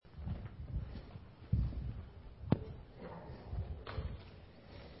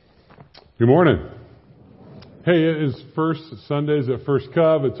Good morning. Hey, it is First Sundays at First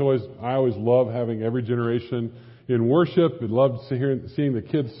Cub. I always love having every generation in worship. I loved seeing the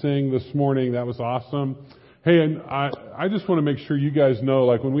kids sing this morning. That was awesome. Hey, and I just want to make sure you guys know,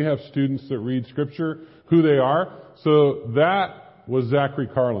 like when we have students that read Scripture, who they are. So that was Zachary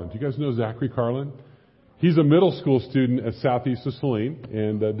Carlin. Do you guys know Zachary Carlin? He's a middle school student at Southeast of Saline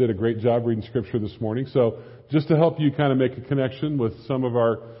and did a great job reading Scripture this morning. So just to help you kind of make a connection with some of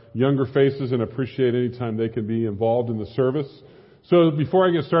our younger faces and appreciate any time they can be involved in the service. So before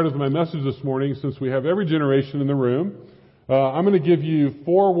I get started with my message this morning, since we have every generation in the room, I'm going to give you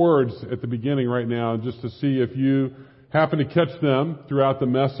 4 words at the beginning right now just to see if you happen to catch them throughout the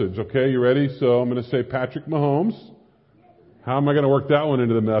message. Okay, you ready? So I'm going to say Patrick Mahomes. How am I going to work that one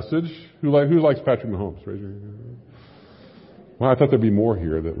into the message? Who likes Patrick Mahomes? Raise your hand. Well, I thought there'd be more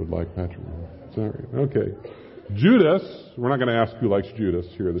here that would like Patrick Mahomes. Sorry. Okay. Judas. We're not going to ask who likes Judas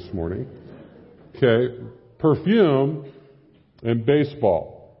here this morning. Okay. Perfume and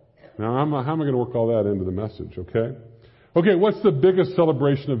baseball. Now, how am I going to work all that into the message? Okay. Okay. What's the biggest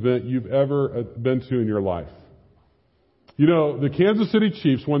celebration event you've ever been to in your life? You know, the Kansas City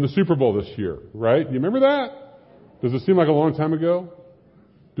Chiefs won the Super Bowl this year, right? You remember that? Does it seem like a long time ago?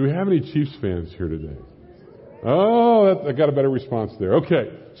 Do we have any Chiefs fans here today? Oh, I got a better response there.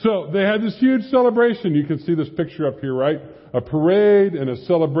 Okay. So they had this huge celebration. You can see this picture up here, right? A parade and a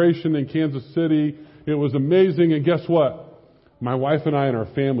celebration in Kansas City. It was amazing. And guess what? My wife and I and our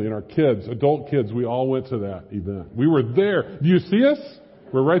family and our kids, adult kids, we all went to that event. We were there. Do you see us?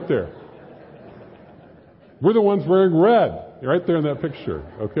 We're right there. We're the ones wearing red. Right there in that picture.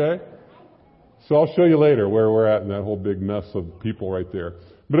 Okay? So I'll show you later where we're at in that whole big mess of people right there.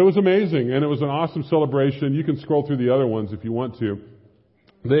 But it was amazing, and it was an awesome celebration. You can scroll through the other ones if you want to.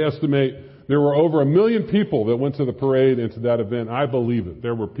 They estimate there were over 1 million people that went to the parade and to that event. I believe it.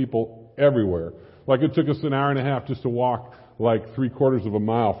 There were people everywhere. Like it took us an hour and a half just to walk like 3/4 of a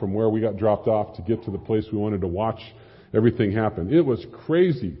mile from where we got dropped off to get to the place we wanted to watch everything happen. It was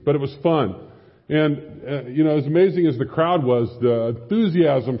crazy, but it was fun. And, as amazing as the crowd was, the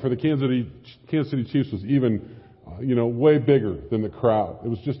enthusiasm for the Kansas City Chiefs was even, way bigger than the crowd. It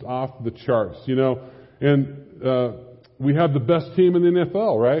was just off the charts, And we have the best team in the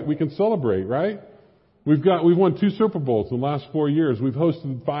NFL, right? We can celebrate, right? We've won 2 Super Bowls in the last 4 years. We've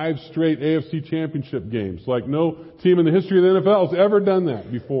hosted 5 straight AFC championship games. Like no team in the history of the NFL has ever done that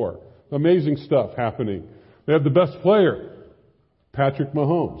before. Amazing stuff happening. They have the best player. Patrick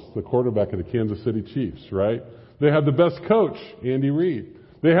Mahomes, the quarterback of the Kansas City Chiefs, right? They have the best coach, Andy Reid.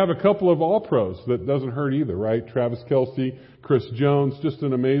 They have a couple of all-pros that doesn't hurt either, right? Travis Kelce, Chris Jones, just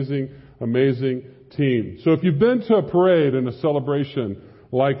an amazing, amazing team. So if you've been to a parade and a celebration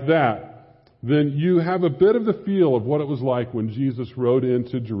like that, then you have a bit of the feel of what it was like when Jesus rode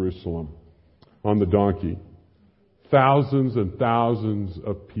into Jerusalem on the donkey. Thousands and thousands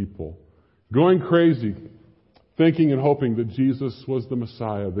of people going crazy, thinking and hoping that Jesus was the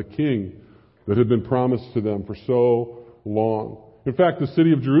Messiah, the King that had been promised to them for so long. In fact, the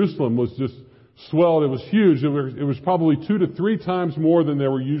city of Jerusalem was just swelled. It was huge. It was probably 2 to 3 times more than there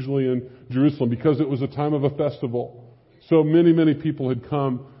were usually in Jerusalem because it was a time of a festival. So many, many people had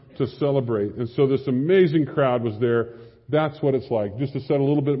come to celebrate. And so this amazing crowd was there. That's what it's like. Just to set a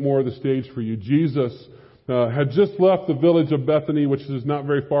little bit more of the stage for you. Jesus had just left the village of Bethany, which is not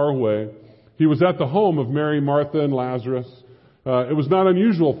very far away. He was at the home of Mary, Martha, and Lazarus. It was not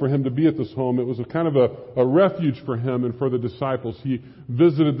unusual for him to be at this home. It was a kind of a refuge for him and for the disciples. He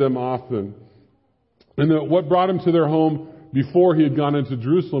visited them often. And what brought him to their home before he had gone into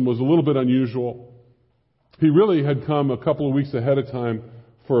Jerusalem was a little bit unusual. He really had come a couple of weeks ahead of time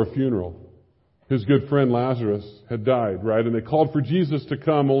for a funeral. His good friend Lazarus had died, right? And they called for Jesus to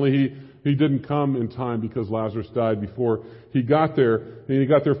come, only he didn't come in time because Lazarus died before he got there. And he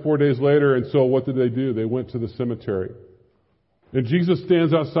got there 4 days later, and so what did they do? They went to the cemetery. And Jesus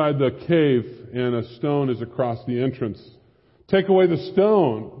stands outside the cave, and a stone is across the entrance. "Take away the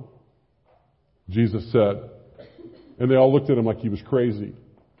stone," Jesus said. And they all looked at him like he was crazy.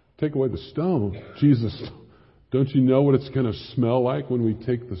 "Take away the stone?" Jesus, don't you know what it's going to smell like when we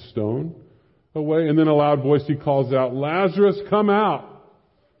take the stone away? And then a loud voice he calls out, "Lazarus, come out."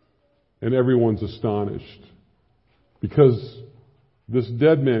 And everyone's astonished because this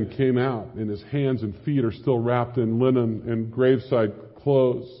dead man came out and his hands and feet are still wrapped in linen and graveside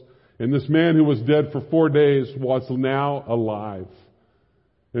clothes. And this man who was dead for 4 days was now alive.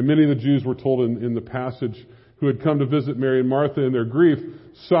 And many of the Jews were told in the passage who had come to visit Mary and Martha in their grief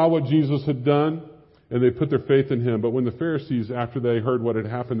saw what Jesus had done. and they put their faith in him. But when the Pharisees, after they heard what had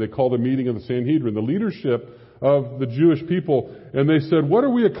happened, they called a meeting of the Sanhedrin, the leadership of the Jewish people, and they said, "What are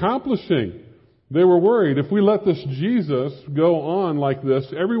we accomplishing?" They were worried. If we let this Jesus go on like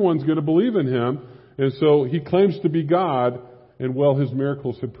this, everyone's going to believe in him. And so he claims to be God, and well, his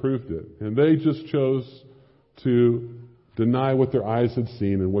miracles had proved it. And they just chose to deny what their eyes had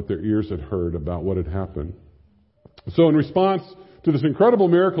seen and what their ears had heard about what had happened. So in response to this incredible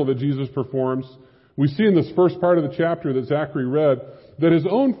miracle that Jesus performs, we see in this first part of the chapter that Zachary read that his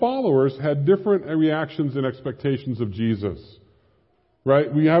own followers had different reactions and expectations of Jesus.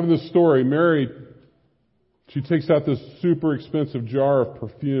 Right? We have this story. Mary, she takes out this super expensive jar of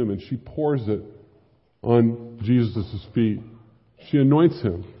perfume and she pours it on Jesus' feet. She anoints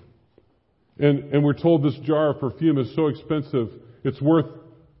him. And we're told this jar of perfume is so expensive, it's worth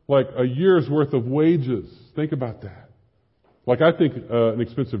like a year's worth of wages. Think about that. Like I think an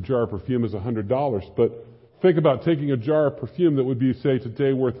expensive jar of perfume is $100, but think about taking a jar of perfume that would be, say,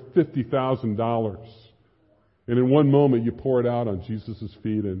 today worth $50,000. And in one moment you pour it out on Jesus'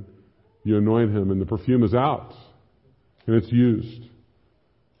 feet and you anoint him and the perfume is out and it's used.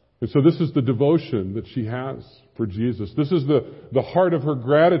 And so this is the devotion that she has for Jesus. This is the heart of her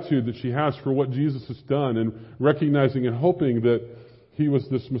gratitude that she has for what Jesus has done and recognizing and hoping that he was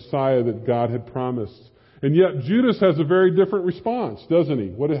this Messiah that God had promised. And yet Judas has a very different response, doesn't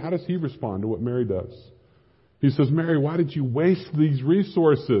he? How does he respond to what Mary does? He says, "Mary, why did you waste these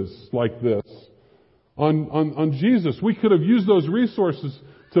resources like this on Jesus? We could have used those resources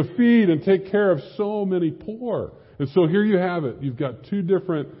to feed and take care of so many poor." And so here you have it. You've got two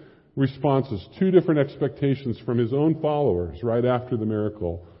different responses, two different expectations from his own followers right after the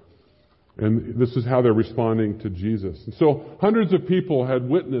miracle. And this is how they're responding to Jesus. And so hundreds of people had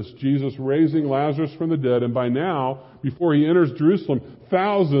witnessed Jesus raising Lazarus from the dead, and by now, before he enters Jerusalem,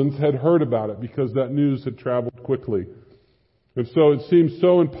 thousands had heard about it because that news had traveled quickly. And so it seemed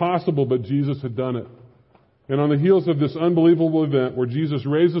so impossible, but Jesus had done it. And on the heels of this unbelievable event where Jesus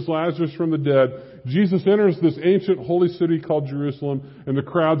raises Lazarus from the dead, Jesus enters this ancient holy city called Jerusalem, and the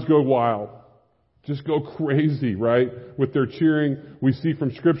crowds go wild. Just go crazy, right? With their cheering. We see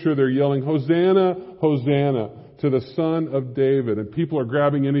from Scripture they're yelling, "Hosanna, Hosanna to the Son of David." And people are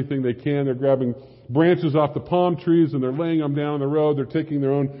grabbing anything they can. They're grabbing branches off the palm trees and they're laying them down on the road. They're taking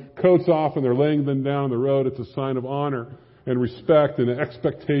their own coats off and they're laying them down on the road. It's a sign of honor and respect and an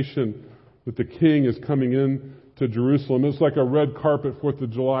expectation that the King is coming in to Jerusalem. It's like a red carpet 4th of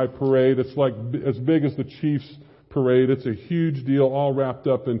July parade. It's like as big as the Chiefs parade. It's a huge deal all wrapped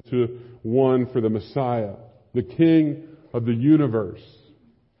up into one for the Messiah, the King of the universe.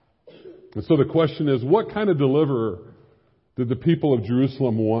 And so the question is, what kind of deliverer did the people of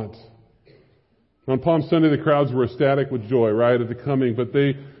Jerusalem want? On Palm Sunday, the crowds were ecstatic with joy, right, at the coming, but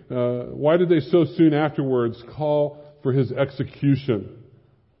why did they so soon afterwards call for his execution?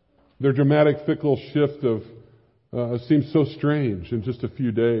 Their dramatic, fickle shift seems so strange in just a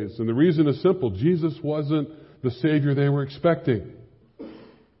few days. And the reason is simple. Jesus wasn't the Savior they were expecting.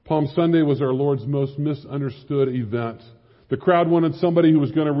 Palm Sunday was our Lord's most misunderstood event. The crowd wanted somebody who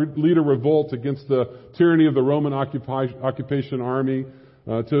was going to lead a revolt against the tyranny of the Roman occupation army,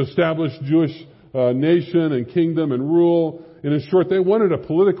 to establish Jewish nation and kingdom and rule. And in short, they wanted a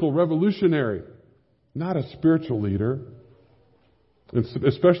political revolutionary, not a spiritual leader. And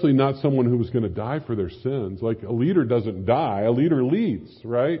especially not someone who was going to die for their sins. Like a leader doesn't die, a leader leads,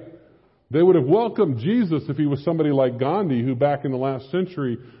 right? They would have welcomed Jesus if he was somebody like Gandhi, who back in the last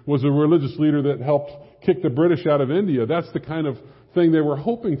century was a religious leader that helped kick the British out of India. That's the kind of thing they were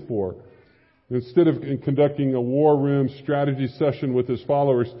hoping for. Instead of conducting a war room strategy session with his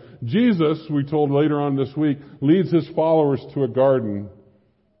followers, Jesus, we told later on this week, leads his followers to a garden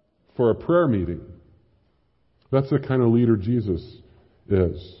for a prayer meeting. That's the kind of leader Jesus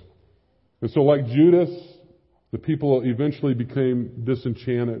is. And so like Judas, the people eventually became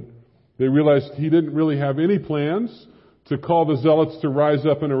disenchanted. They realized he didn't really have any plans to call the zealots to rise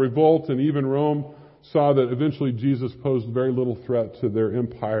up in a revolt, and even Rome saw that eventually Jesus posed very little threat to their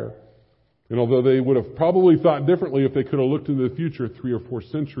empire. And although they would have probably thought differently if they could have looked into the future 3 or 4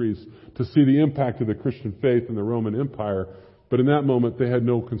 centuries to see the impact of the Christian faith in the Roman Empire, but in that moment they had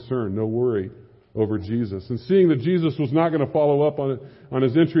no concern, no worry over Jesus. And seeing that Jesus was not going to follow up on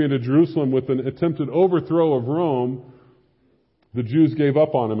his entry into Jerusalem with an attempted overthrow of Rome, the Jews gave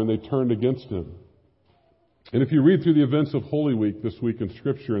up on him and they turned against him. And if you read through the events of Holy Week this week in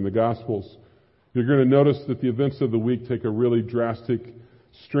Scripture and the Gospels, you're going to notice that the events of the week take a really drastic,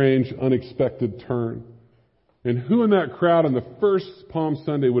 strange, unexpected turn. And who in that crowd on the first Palm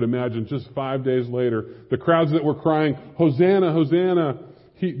Sunday would imagine just 5 days later, the crowds that were crying, "Hosanna, Hosanna,"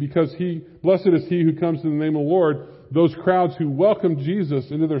 blessed is he who comes in the name of the Lord, those crowds who welcomed Jesus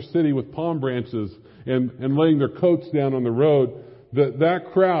into their city with palm branches and laying their coats down on the road,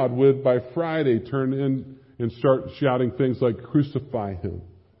 that crowd would by Friday turn in and start shouting things like, "Crucify him!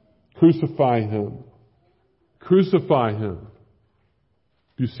 Crucify him! Crucify him!"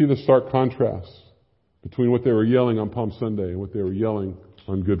 Do you see the stark contrast between what they were yelling on Palm Sunday and what they were yelling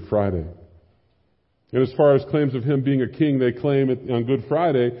on Good Friday? And as far as claims of him being a king, they claim on Good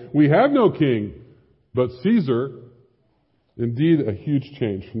Friday, "We have no king, but Caesar." Indeed, a huge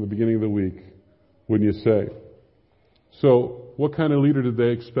change from the beginning of the week, wouldn't you say? So, what kind of leader did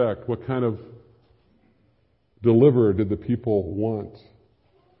they expect? What kind of deliverer did the people want?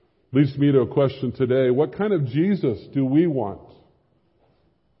 Leads me to a question today. What kind of Jesus do we want?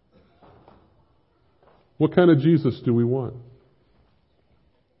 What kind of Jesus do we want?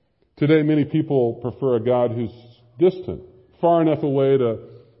 Today, many people prefer a God who's distant, far enough away to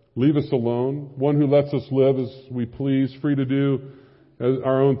leave us alone, one who lets us live as we please, free to do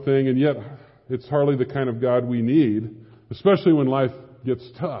our own thing, and yet it's hardly the kind of God we need, especially when life gets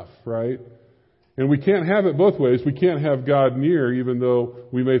tough, right? And we can't have it both ways. We can't have God near, even though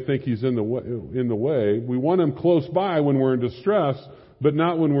we may think He's in the way. We want Him close by when we're in distress, but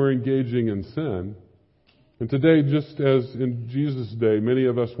not when we're engaging in sin. And today, just as in Jesus' day, many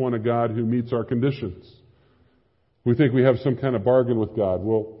of us want a God who meets our conditions. We think we have some kind of bargain with God.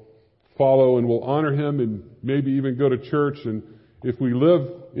 We'll follow and we'll honor Him and maybe even go to church. And if we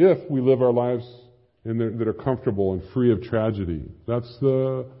live our lives that are comfortable and free of tragedy, that's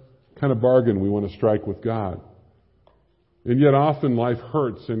the kind of bargain we want to strike with God. And yet often life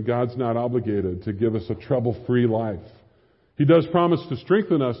hurts and God's not obligated to give us a trouble-free life. He does promise to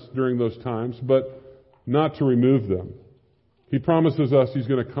strengthen us during those times, but not to remove them. He promises us He's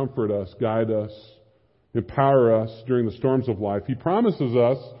going to comfort us, guide us, empower us during the storms of life. He promises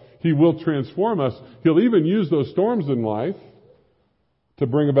us He will transform us. He'll even use those storms in life to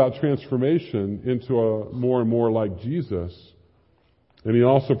bring about transformation into a more and more like Jesus. And He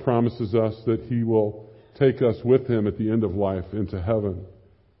also promises us that He will take us with Him at the end of life into heaven.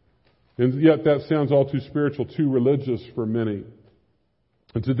 And yet that sounds all too spiritual, too religious for many.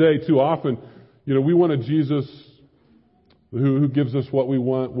 And today, too often, we want a Jesus who gives us what we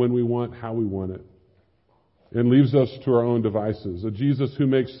want, when we want, how we want it, and leaves us to our own devices. A Jesus who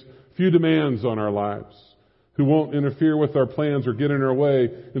makes few demands on our lives, who won't interfere with our plans or get in our way.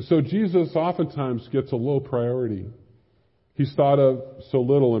 And so Jesus oftentimes gets a low priority. He's thought of so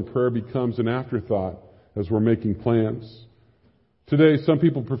little, and prayer becomes an afterthought as we're making plans. Today, some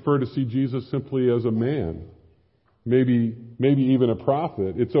people prefer to see Jesus simply as a man, maybe even a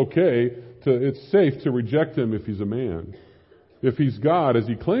prophet. It's safe to reject Him if He's a man. If He's God, as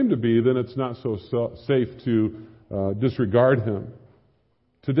He claimed to be, then it's not so safe to disregard Him.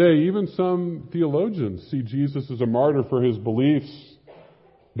 Today, even some theologians see Jesus as a martyr for His beliefs,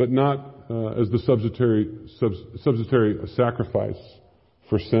 but not as the substitutionary sacrifice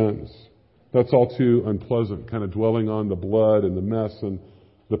for sins. That's all too unpleasant, kind of dwelling on the blood and the mess and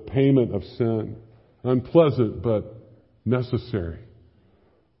the payment of sin. Unpleasant, but necessary.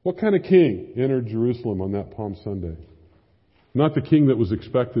 What kind of king entered Jerusalem on that Palm Sunday? Not the king that was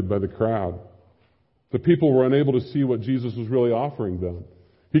expected by the crowd. The people were unable to see what Jesus was really offering them.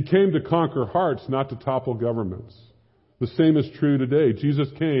 He came to conquer hearts, not to topple governments. The same is true today. Jesus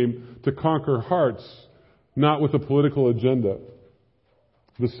came to conquer hearts, not with a political agenda.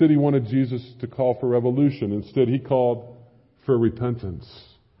 The city wanted Jesus to call for revolution. Instead, He called for repentance.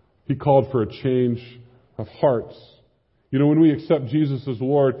 He called for a change of hearts. When we accept Jesus as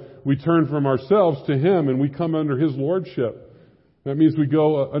Lord, we turn from ourselves to Him and we come under His lordship. That means we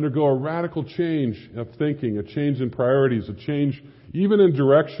undergo a radical change of thinking, a change in priorities, a change even in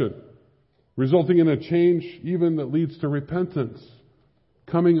direction, resulting in a change even that leads to repentance,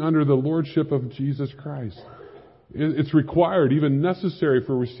 coming under the lordship of Jesus Christ. It's required, even necessary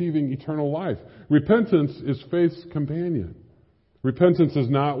for receiving eternal life. Repentance is faith's companion. Repentance is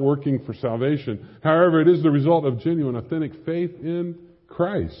not working for salvation. However, it is the result of genuine, authentic faith in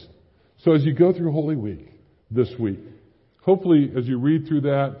Christ. So as you go through Holy Week this week, hopefully as you read through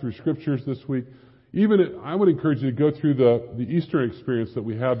that, through Scriptures this week, I would encourage you to go through the Easter experience that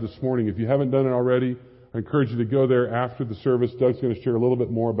we had this morning. If you haven't done it already, I encourage you to go there after the service. Doug's going to share a little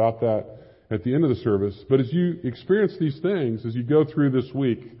bit more about that at the end of the service. But as you experience these things, as you go through this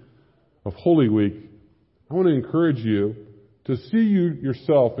week of Holy Week, I want to encourage you to see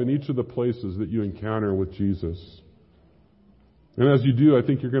yourself in each of the places that you encounter with Jesus. And as you do, I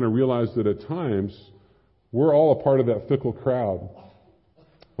think you're going to realize that at times, we're all a part of that fickle crowd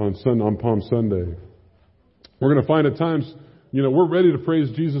on Palm Sunday. We're going to find at times We're ready to praise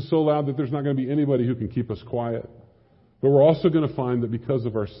Jesus so loud that there's not going to be anybody who can keep us quiet. But we're also going to find that because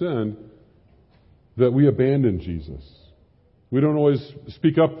of our sin, that we abandon Jesus. We don't always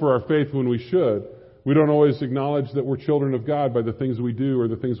speak up for our faith when we should. We don't always acknowledge that we're children of God by the things we do or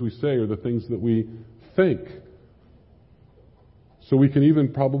the things we say or the things that we think. So we can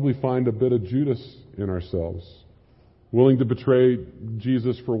even probably find a bit of Judas in ourselves, willing to betray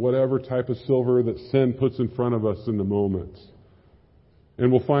Jesus for whatever type of silver that sin puts in front of us in the moment.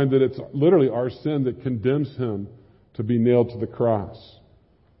 And we'll find that it's literally our sin that condemns him to be nailed to the cross.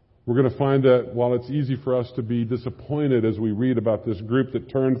 We're going to find that while it's easy for us to be disappointed as we read about this group that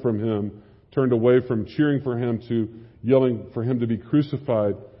turned from him, turned away from cheering for him to yelling for him to be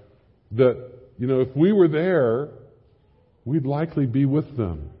crucified, that, if we were there, we'd likely be with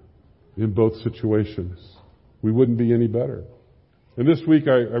them in both situations. We wouldn't be any better. And this week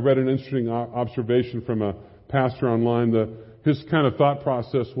I read an interesting observation from a pastor online. His kind of thought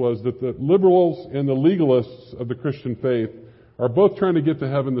process was that the liberals and the legalists of the Christian faith are both trying to get to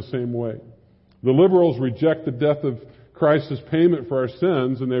heaven the same way. The liberals reject the death of Christ as payment for our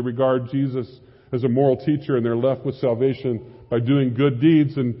sins, and they regard Jesus as a moral teacher, and they're left with salvation by doing good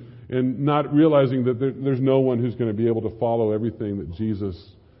deeds and not realizing that there's no one who's going to be able to follow everything that Jesus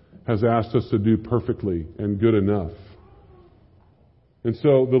has asked us to do perfectly and good enough. And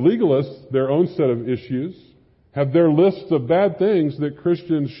so the legalists, their own set of issues, have their lists of bad things that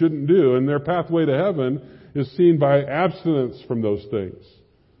Christians shouldn't do, and their pathway to heaven is seen by abstinence from those things.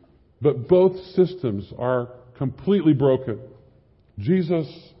 But both systems are completely broken. Jesus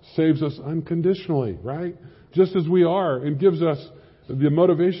saves us unconditionally, right? Just as we are, and gives us the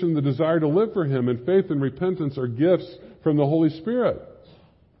motivation, the desire to live for him, and faith and repentance are gifts from the Holy Spirit.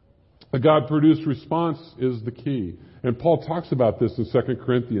 A God-produced response is the key. And Paul talks about this in 2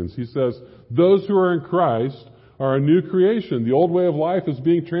 Corinthians. He says, those who are in Christ are a new creation. The old way of life is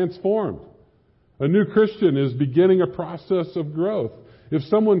being transformed. A new Christian is beginning a process of growth. If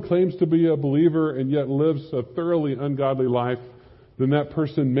someone claims to be a believer and yet lives a thoroughly ungodly life, then that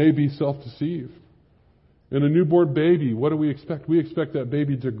person may be self-deceived. In a newborn baby, what do we expect? We expect that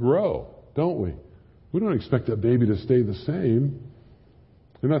baby to grow, don't we? We don't expect that baby to stay the same.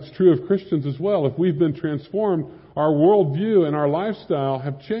 And that's true of Christians as well. If we've been transformed, our worldview and our lifestyle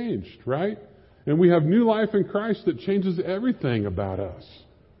have changed, right? And we have new life in Christ that changes everything about us.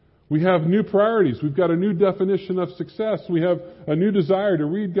 We have new priorities. We've got a new definition of success. We have a new desire to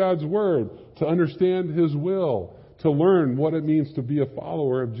read God's Word, to understand His will, to learn what it means to be a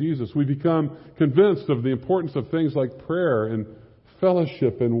follower of Jesus. We become convinced of the importance of things like prayer and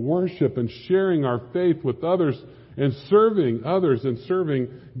fellowship and worship and sharing our faith with others and serving others and serving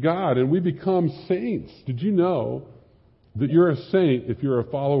God. And we become saints. Did you know that you're a saint if you're a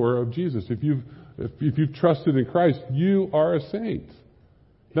follower of Jesus? If you've trusted in Christ, you are a saint.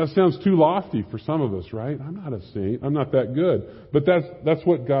 That sounds too lofty for some of us, right? I'm not a saint. I'm not that good. But that's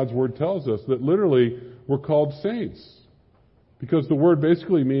what God's Word tells us, that literally we're called saints. Because the word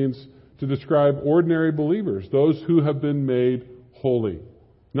basically means to describe ordinary believers, those who have been made holy.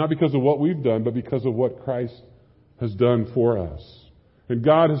 Not because of what we've done, but because of what Christ has done for us. And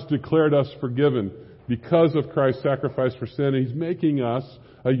God has declared us forgiven because of Christ's sacrifice for sin. And He's making us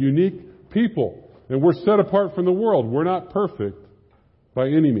a unique people. And we're set apart from the world. We're not perfect by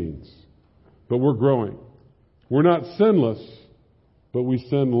any means, but we're growing. We're not sinless, but we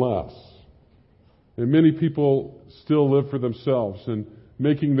sin less. And many people still live for themselves and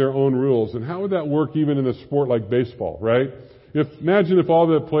making their own rules. And how would that work even in a sport like baseball, right? Imagine if all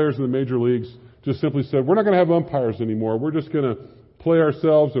the players in the major leagues just simply said, we're not going to have umpires anymore. We're just going to play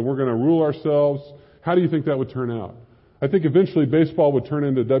ourselves and we're going to rule ourselves. How do you think that would turn out? I think eventually baseball would turn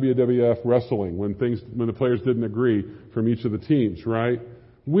into WWF wrestling when the players didn't agree from each of the teams, right?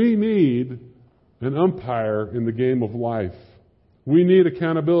 We need an umpire in the game of life. We need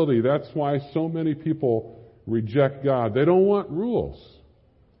accountability. That's why so many people reject God. They don't want rules.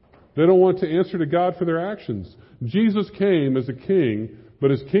 They don't want to answer to God for their actions. Jesus came as a king,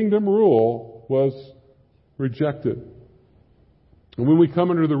 but His kingdom rule was rejected. And when we come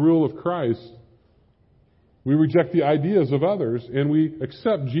under the rule of Christ, we reject the ideas of others and we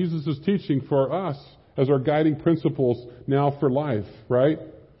accept Jesus' teaching for us as our guiding principles now for life, right?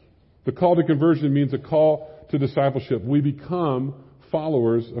 The call to conversion means a call to discipleship. We become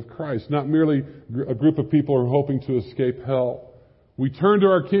followers of Christ, not merely a group of people who are hoping to escape hell. We turn to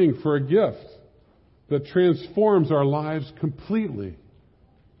our King for a gift that transforms our lives completely.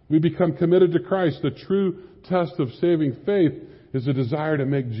 We become committed to Christ. The true test of saving faith is a desire to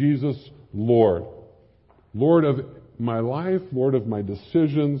make Jesus Lord. Lord of my life, Lord of my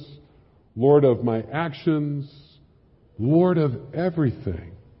decisions, Lord of my actions, Lord of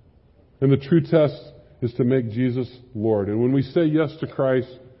everything. And the true test is to make Jesus Lord. And when we say yes to Christ,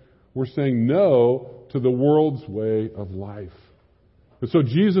 we're saying no to the world's way of life. And so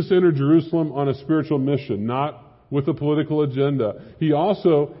Jesus entered Jerusalem on a spiritual mission, not with a political agenda. He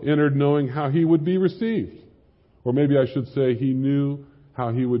also entered knowing how he would be received. Or maybe I should say he knew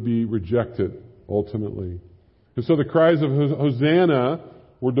how he would be rejected ultimately. And so the cries of Hosanna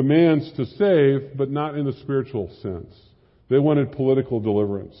were demands to save, but not in the spiritual sense. They wanted political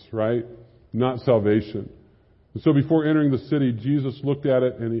deliverance, right? Not salvation. And so before entering the city, Jesus looked at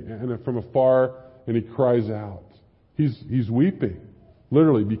it and from afar, and he cries out. He's weeping,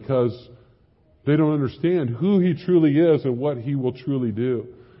 literally, because they don't understand who he truly is and what he will truly do.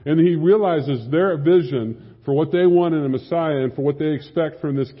 And he realizes their vision for what they want in a Messiah and for what they expect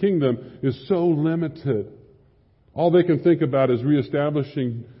from this kingdom is so limited. All they can think about is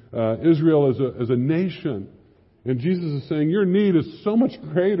reestablishing Israel as a nation. And Jesus is saying, your need is so much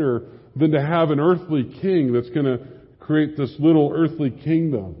greater than to have an earthly king that's going to create this little earthly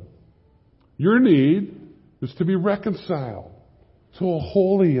kingdom. Your need is to be reconciled to a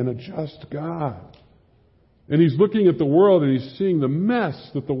holy and a just God. And he's looking at the world and he's seeing the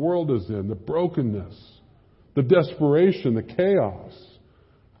mess that the world is in, the brokenness, the desperation, the chaos.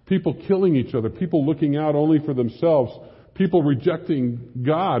 People killing each other, people looking out only for themselves, people rejecting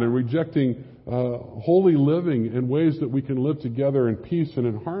God and rejecting holy living and ways that we can live together in peace and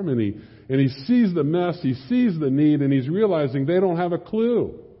in harmony. And he sees the mess, he sees the need, and he's realizing they don't have a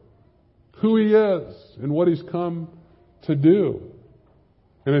clue who he is and what he's come to do.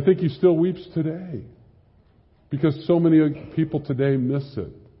 And I think he still weeps today because so many people today miss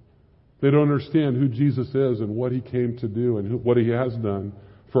it. They don't understand who Jesus is and what he came to do and what he has done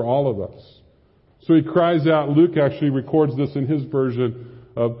for all of us. So he cries out. Luke actually records this in his version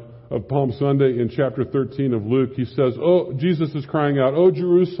of Palm Sunday in chapter 13 of Luke. He says, "Oh, Jesus is crying out, oh,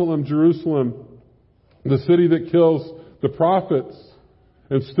 Jerusalem, Jerusalem, the city that kills the prophets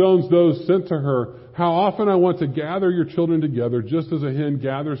and stones those sent to her. How often I want to gather your children together, just as a hen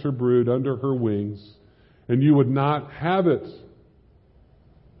gathers her brood under her wings, and you would not have it."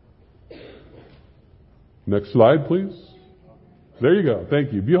 Next slide, please. There you go.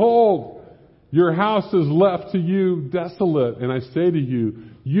 Thank you. "Behold, your house is left to you desolate, and I say to you,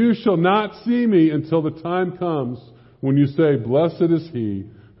 you shall not see me until the time comes when you say, blessed is he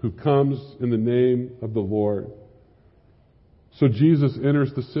who comes in the name of the Lord." So Jesus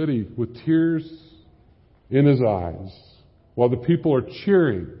enters the city with tears in his eyes while the people are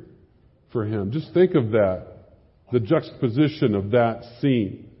cheering for him. Just think of that, the juxtaposition of that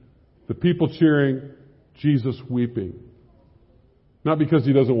scene. The people cheering, Jesus weeping. Not because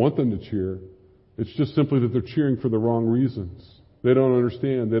he doesn't want them to cheer. It's just simply that they're cheering for the wrong reasons. They don't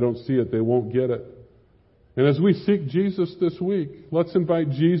understand. They don't see it. They won't get it. And as we seek Jesus this week, let's invite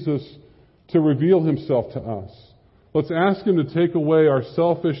Jesus to reveal himself to us. Let's ask him to take away our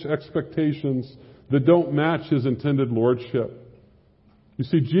selfish expectations that don't match his intended lordship. You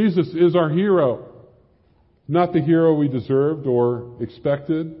see, Jesus is our hero. Not the hero we deserved or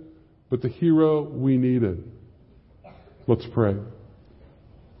expected, but the hero we needed. Let's pray.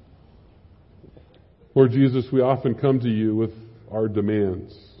 Lord Jesus, we often come to you with our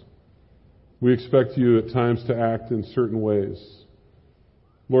demands. We expect you at times to act in certain ways.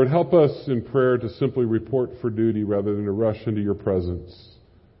 Lord, help us in prayer to simply report for duty rather than to rush into your presence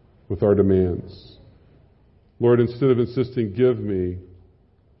with our demands. Lord, instead of insisting, give me,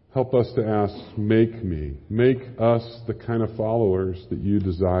 help us to ask, make me. Make us the kind of followers that you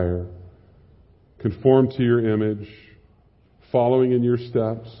desire. Conform to your image, following in your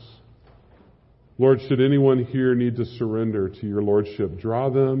steps. Lord, should anyone here need to surrender to your lordship, draw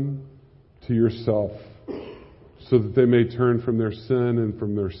them to yourself so that they may turn from their sin and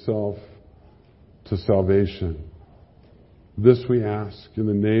from their self to salvation. This we ask in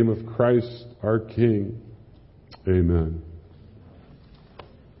the name of Christ our King. Amen.